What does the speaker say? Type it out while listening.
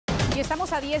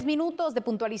estamos a 10 minutos de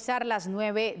puntualizar las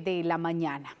 9 de la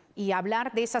mañana y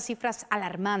hablar de esas cifras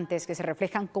alarmantes que se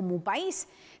reflejan como país.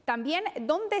 También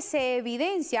donde se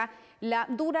evidencia la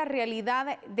dura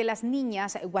realidad de las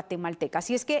niñas guatemaltecas.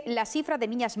 Y es que la cifra de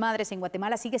niñas madres en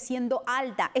Guatemala sigue siendo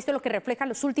alta. Esto es lo que reflejan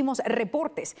los últimos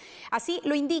reportes. Así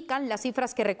lo indican las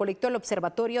cifras que recolectó el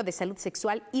Observatorio de Salud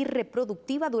Sexual y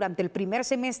Reproductiva durante el primer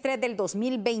semestre del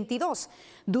 2022.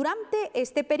 Durante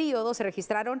este periodo se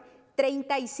registraron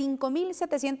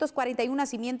 35.741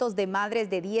 nacimientos de madres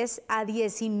de 10 a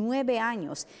 19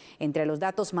 años. Entre los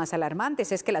datos más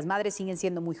alarmantes es que las madres siguen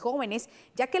siendo muy jóvenes,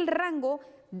 ya que el rango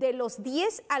de los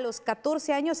 10 a los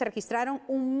 14 años se registraron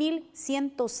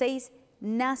 1.106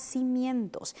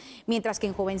 nacimientos, mientras que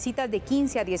en jovencitas de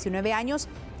 15 a 19 años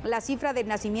la cifra de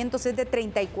nacimientos es de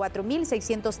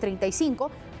 34.635,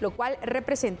 lo cual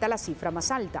representa la cifra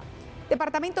más alta.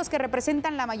 Departamentos que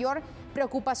representan la mayor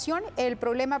preocupación, el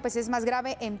problema pues es más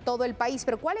grave en todo el país.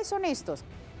 ¿Pero cuáles son estos?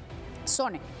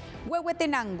 Son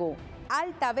Huehuetenango,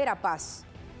 Alta,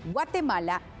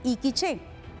 Guatemala y Quiché,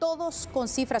 todos con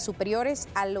cifras superiores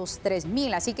a los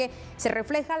 3.000. Así que se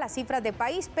refleja las cifras de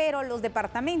país, pero los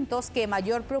departamentos que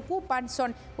mayor preocupan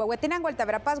son Huehuetenango, Alta,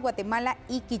 Guatemala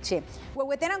y Quiché.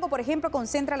 Huehuetenango, por ejemplo,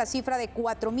 concentra la cifra de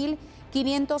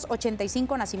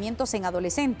 4.585 nacimientos en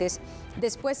adolescentes.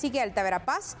 Después sigue Alta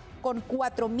con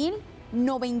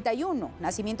 4.091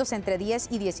 nacimientos entre 10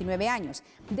 y 19 años.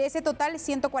 De ese total,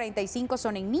 145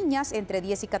 son en niñas entre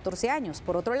 10 y 14 años.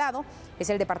 Por otro lado,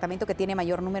 es el departamento que tiene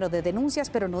mayor número de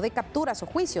denuncias, pero no de capturas o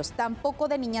juicios, tampoco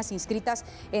de niñas inscritas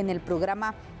en el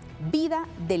programa Vida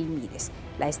del MIDES.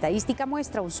 La estadística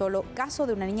muestra un solo caso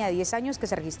de una niña de 10 años que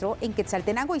se registró en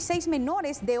Quetzaltenango y 6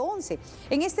 menores de 11.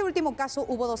 En este último caso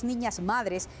hubo 2 niñas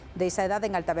madres de esa edad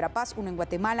en Alta, uno en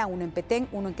Guatemala, uno en Petén,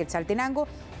 uno en Quetzaltenango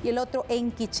y el otro en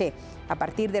Quiché. A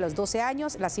partir de los 12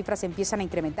 años, las cifras empiezan a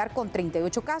incrementar con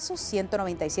 38 casos,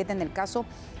 197 en el caso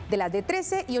de las de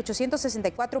 13 y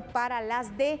 864 para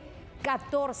las de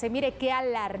 14. Mire qué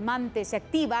alarmante, se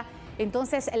activa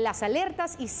entonces las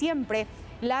alertas y siempre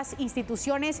las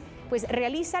instituciones pues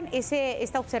realizan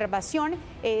esta observación,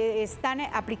 están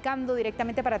aplicando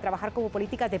directamente para trabajar como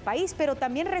políticas de país, pero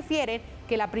también refieren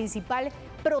que la principal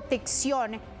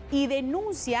protección y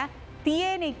denuncia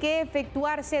tiene que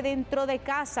efectuarse dentro de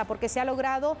casa, porque se ha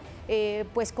logrado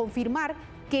pues confirmar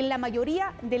que en la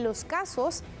mayoría de los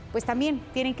casos pues también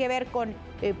tienen que ver con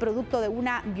producto de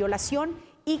una violación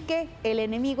y que el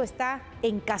enemigo está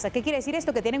en casa. ¿Qué quiere decir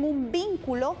esto? Que tienen un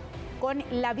vínculo con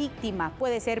la víctima.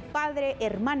 Puede ser padre,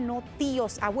 hermano,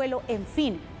 tíos, abuelo, en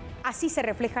fin. Así se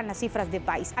reflejan las cifras de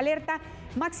país. Alerta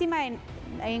máxima en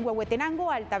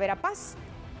Huehuetenango, Alta,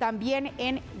 también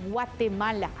en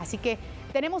Guatemala. Así que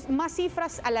tenemos más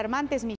cifras alarmantes.